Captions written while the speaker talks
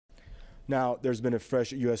Now, there's been a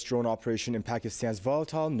fresh U.S. drone operation in Pakistan's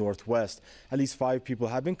volatile northwest. At least 5 people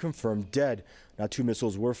have been confirmed dead. Now, 2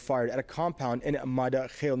 missiles were fired at a compound in Mada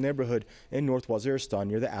Khail neighborhood in North Waziristan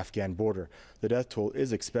near the Afghan border. The death toll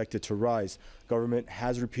is expected to rise. Government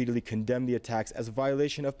has repeatedly condemned the attacks as a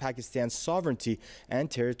violation of Pakistan's sovereignty and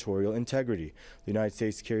territorial integrity. The United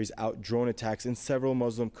States carries out drone attacks in several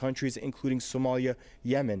Muslim countries, including Somalia,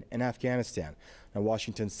 Yemen, and Afghanistan. Now,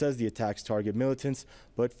 Washington says the attacks target militants,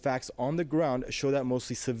 but facts on the ground show that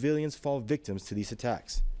mostly civilians fall victims to these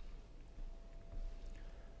attacks.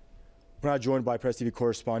 We're now joined by Press TV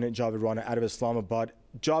correspondent Javed Rana out of Islamabad.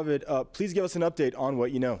 Javed, please give us an update on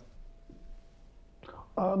what you know.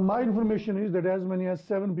 My information is that as many as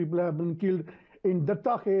 7 people have been killed in the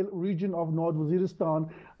Khail region of North Waziristan.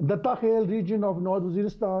 The Khail region of North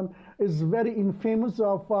Waziristan is very infamous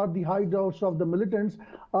for the hideouts of the militants.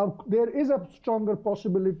 There is a stronger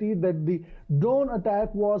possibility that the drone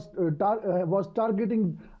attack was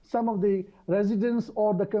targeting some of the residents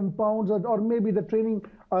or the compounds or maybe the training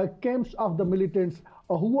camps of the militants.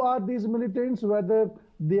 Who are these militants, whether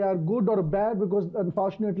they are good or bad, because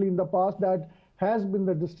unfortunately in the past that has been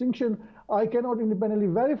the distinction. I cannot independently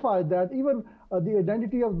verify that. Even the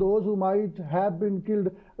identity of those who might have been killed,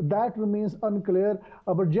 that remains unclear.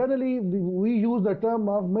 But generally, we use the term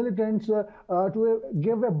of militants to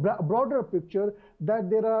give a broader picture that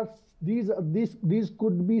there are these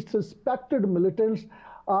could be suspected militants.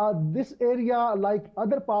 This area, like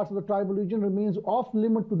other parts of the tribal region, remains off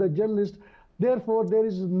limit to the journalist. Therefore, there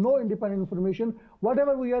is no independent information.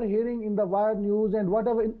 Whatever we are hearing in the wire news and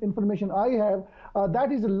whatever information I have,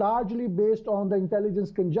 that is largely based on the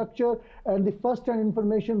intelligence conjecture and the first-hand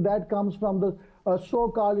information that comes from the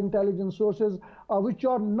so-called intelligence sources, which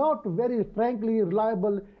are not very frankly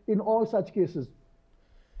reliable in all such cases.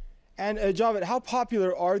 And Javed, how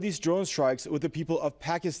popular are these drone strikes with the people of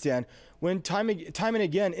Pakistan when time and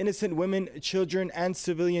again innocent women, children, and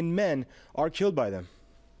civilian men are killed by them?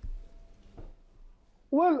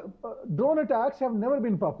 Well, drone attacks have never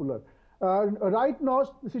been popular. Right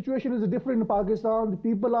now, the situation is different in Pakistan. The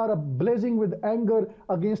people are blazing with anger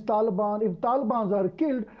against Taliban. If Talibans are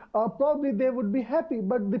killed, probably they would be happy.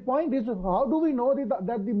 But the point is, how do we know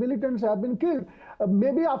that the militants have been killed?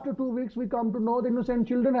 Maybe after 2 weeks, we come to know the innocent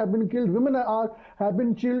children have been killed, women have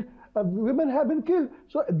been killed. Women have been killed.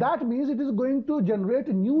 So that means it is going to generate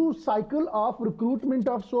a new cycle of recruitment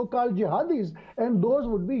of so-called jihadis, and those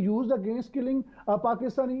would be used against killing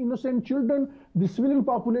Pakistani innocent children, the civilian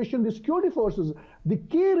population, the security forces. The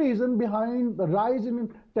key reason behind the rise in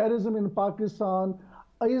terrorism in Pakistan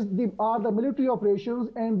are the military operations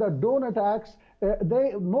and the drone attacks.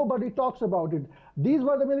 Nobody talks about it. These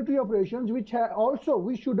were the military operations which also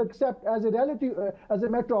we should accept as a reality, as a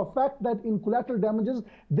matter of fact, that in collateral damages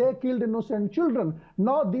they killed innocent children.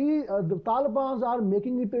 Now the Taliban are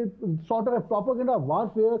making it a sort of a propaganda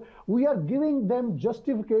warfare. We are giving them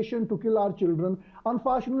justification to kill our children.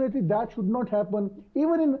 Unfortunately, that should not happen.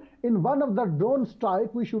 Even in one of the drone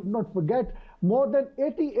strike, we should not forget more than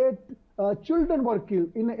 88 children were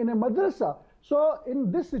killed in a madrasa. So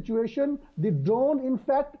in this situation, the drone, in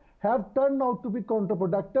fact, have turned out to be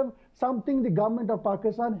counterproductive, something the government of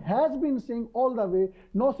Pakistan has been saying all the way.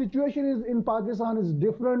 No situation in Pakistan is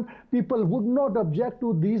different. People would not object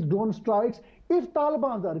to these drone strikes if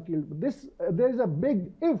Taliban are killed. There is a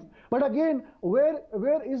big if. But again, where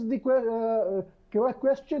is the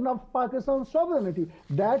question of Pakistan's sovereignty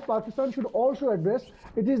that Pakistan should also address?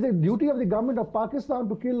 It is the duty of the government of Pakistan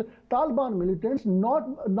to kill Taliban militants,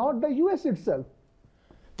 not the US itself.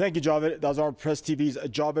 Thank you, Javed. That was our Press TV's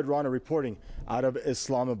Javed Rana reporting out of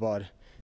Islamabad.